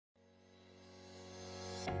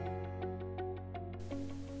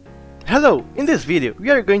Hello! In this video we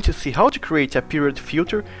are going to see how to create a period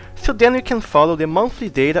filter so then you can follow the monthly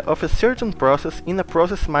data of a certain process in a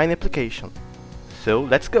process mining application. So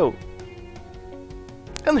let's go!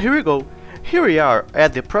 And here we go! Here we are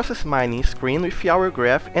at the process mining screen with our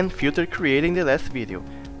graph and filter created in the last video.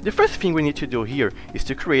 The first thing we need to do here is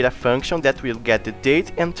to create a function that will get the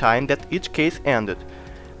date and time that each case ended.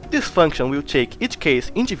 This function will take each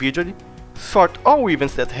case individually, sort all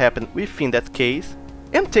events that happened within that case,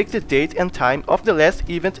 and take the date and time of the last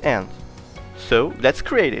event end. So let's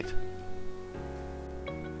create it.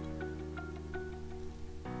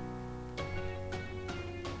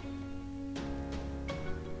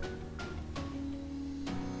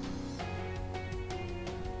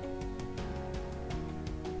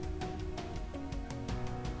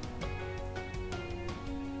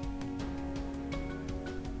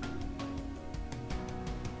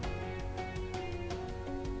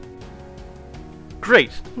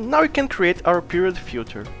 Great! Now we can create our period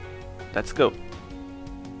filter. Let's go!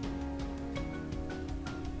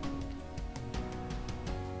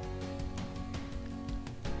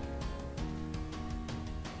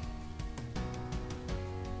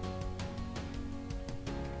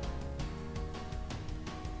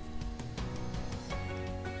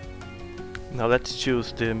 Now let's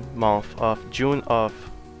choose the month of June of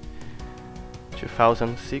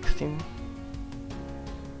 2016.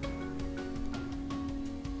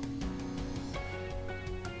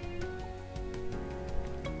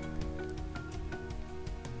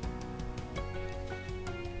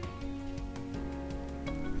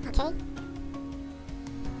 Okay.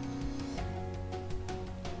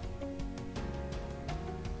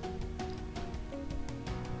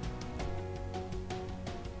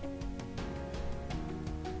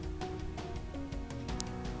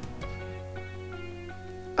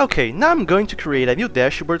 Okay, now I'm going to create a new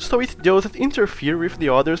dashboard so it doesn't interfere with the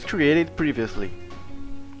others created previously.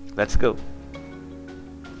 Let's go.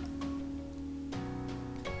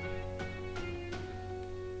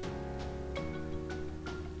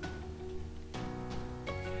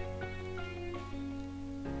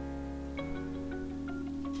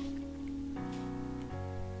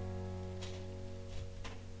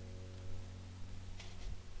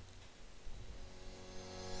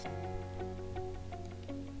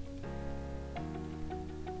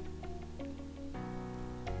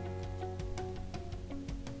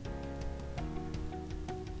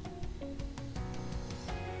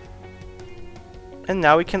 And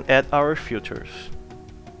now we can add our filters.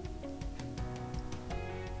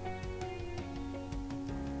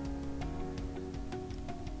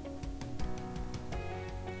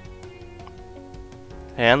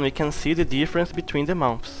 And we can see the difference between the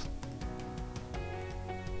months.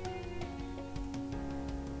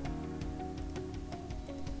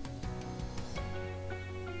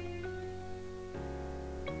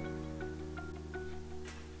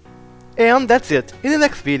 And that's it. In the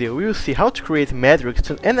next video we will see how to create metrics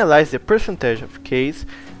to analyze the percentage of case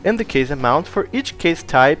and the case amount for each case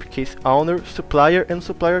type, case owner, supplier and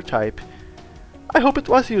supplier type. I hope it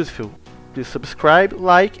was useful. Please subscribe,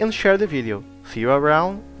 like and share the video. See you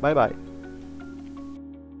around. Bye bye.